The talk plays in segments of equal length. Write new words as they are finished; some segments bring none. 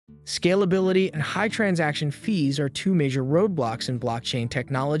Scalability and high transaction fees are two major roadblocks in blockchain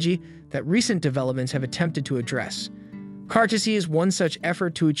technology that recent developments have attempted to address. Cartesi is one such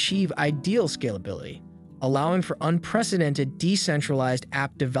effort to achieve ideal scalability, allowing for unprecedented decentralized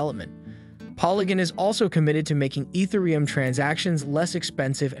app development. Polygon is also committed to making Ethereum transactions less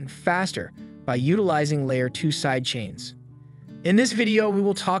expensive and faster by utilizing Layer 2 sidechains. In this video, we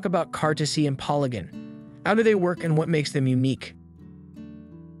will talk about Cartesi and Polygon. How do they work and what makes them unique?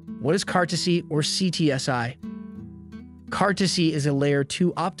 What is Cartesi or CTSI? Cartesi is a Layer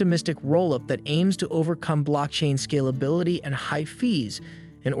 2 optimistic rollup that aims to overcome blockchain scalability and high fees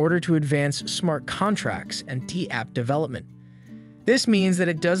in order to advance smart contracts and DApp development. This means that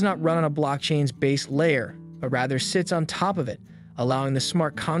it does not run on a blockchain's base layer, but rather sits on top of it, allowing the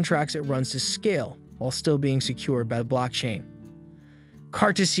smart contracts it runs to scale while still being secured by the blockchain.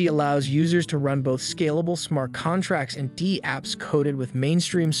 Cartesi allows users to run both scalable smart contracts and DApps coded with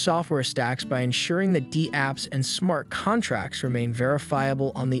mainstream software stacks by ensuring that DApps and smart contracts remain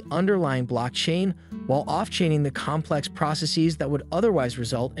verifiable on the underlying blockchain while off-chaining the complex processes that would otherwise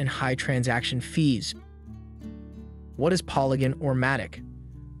result in high transaction fees. What is Polygon or MATIC?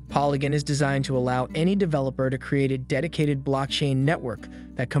 Polygon is designed to allow any developer to create a dedicated blockchain network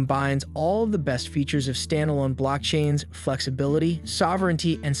that combines all of the best features of standalone blockchains, flexibility,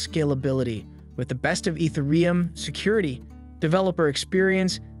 sovereignty, and scalability, with the best of Ethereum, security, developer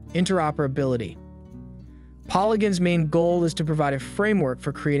experience, interoperability. Polygon's main goal is to provide a framework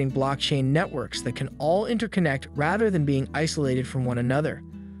for creating blockchain networks that can all interconnect rather than being isolated from one another.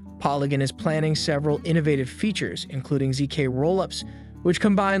 Polygon is planning several innovative features, including ZK rollups, which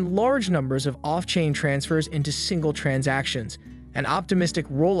combine large numbers of off-chain transfers into single transactions, and optimistic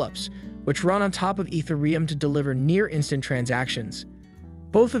rollups, which run on top of Ethereum to deliver near-instant transactions.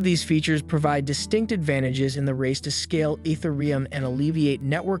 Both of these features provide distinct advantages in the race to scale Ethereum and alleviate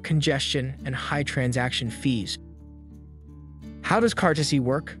network congestion and high transaction fees. How does Cartesi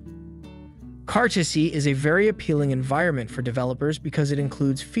work? Cartesi is a very appealing environment for developers because it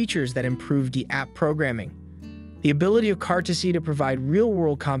includes features that improve the app programming. The ability of Cartesi to provide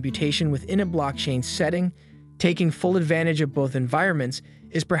real-world computation within a blockchain setting, taking full advantage of both environments,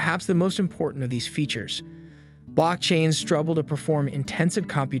 is perhaps the most important of these features. Blockchains struggle to perform intensive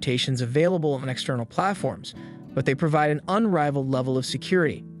computations available on external platforms, but they provide an unrivaled level of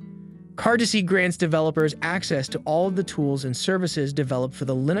security. Cartesi grants developers access to all of the tools and services developed for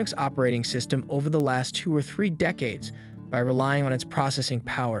the Linux operating system over the last 2 or 3 decades by relying on its processing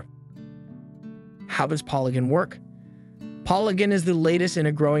power. How does Polygon work? Polygon is the latest in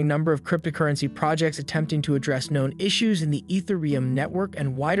a growing number of cryptocurrency projects attempting to address known issues in the Ethereum network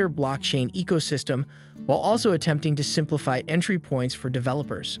and wider blockchain ecosystem, while also attempting to simplify entry points for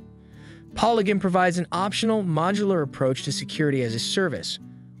developers. Polygon provides an optional, modular approach to security as a service,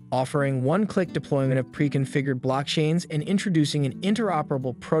 offering one-click deployment of pre-configured blockchains and introducing an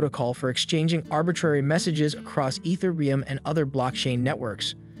interoperable protocol for exchanging arbitrary messages across Ethereum and other blockchain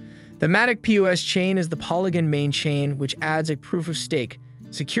networks. The MATIC POS chain is the Polygon main chain, which adds a proof-of-stake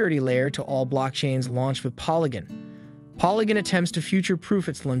security layer to all blockchains launched with Polygon. Polygon attempts to future-proof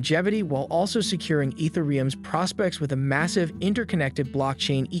its longevity while also securing Ethereum's prospects with a massive interconnected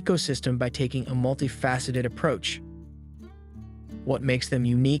blockchain ecosystem by taking a multifaceted approach. What makes them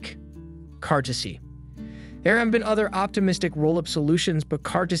unique? Cartesi. There have been other optimistic rollup solutions, but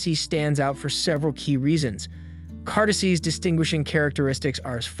Cartesi stands out for several key reasons. Cartesi's distinguishing characteristics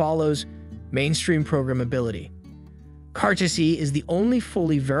are as follows: mainstream programmability. Cartesi is the only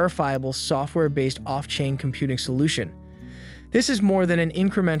fully verifiable software-based off-chain computing solution. This is more than an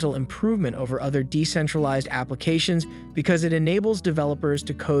incremental improvement over other decentralized applications because it enables developers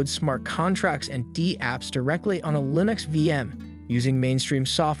to code smart contracts and DApps directly on a Linux VM using mainstream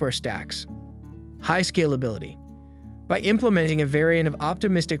software stacks. High scalability. By implementing a variant of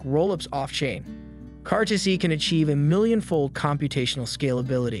optimistic rollups off-chain, Cartesi can achieve a million-fold computational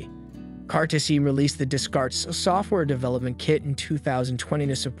scalability. Cartesi released the Descartes software development kit in 2020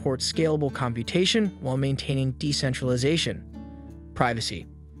 to support scalable computation while maintaining decentralization. Privacy.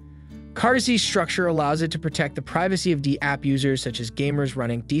 Cartesi's structure allows it to protect the privacy of DApp users, such as gamers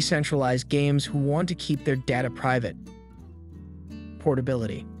running decentralized games who want to keep their data private.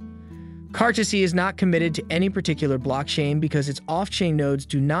 Portability. Cartesi is not committed to any particular blockchain because its off-chain nodes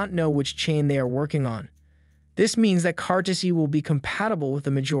do not know which chain they are working on. This means that Cartesi will be compatible with the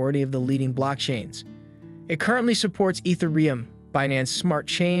majority of the leading blockchains. It currently supports Ethereum, Binance Smart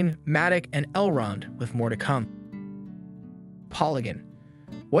Chain, MATIC, and Elrond, with more to come. Polygon.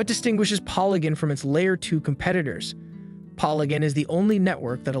 What distinguishes Polygon from its Layer 2 competitors? Polygon is the only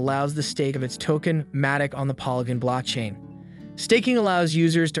network that allows the stake of its token, MATIC, on the Polygon blockchain. Staking allows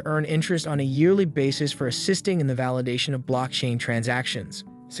users to earn interest on a yearly basis for assisting in the validation of blockchain transactions.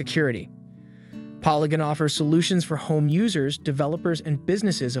 Security. Polygon offers solutions for home users, developers, and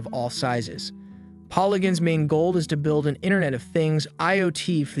businesses of all sizes. Polygon's main goal is to build an Internet of Things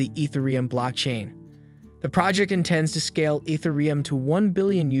 (IoT) for the Ethereum blockchain. The project intends to scale Ethereum to 1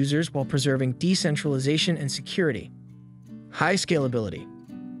 billion users while preserving decentralization and security. High scalability.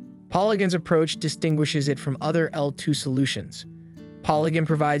 Polygon's approach distinguishes it from other L2 solutions. Polygon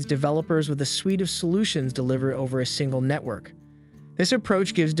provides developers with a suite of solutions delivered over a single network. This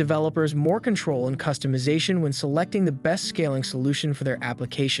approach gives developers more control and customization when selecting the best scaling solution for their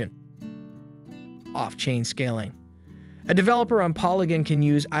application. Off-chain scaling. A developer on Polygon can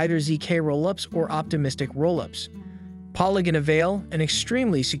use either ZK rollups or optimistic rollups. Polygon avail an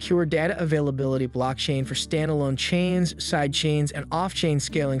extremely secure data availability blockchain for standalone chains, sidechains, and off-chain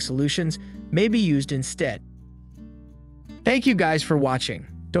scaling solutions may be used instead. Thank you guys for watching.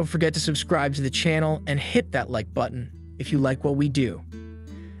 Don't forget to subscribe to the channel and hit that like button if you like what we do.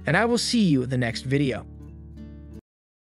 And I will see you in the next video.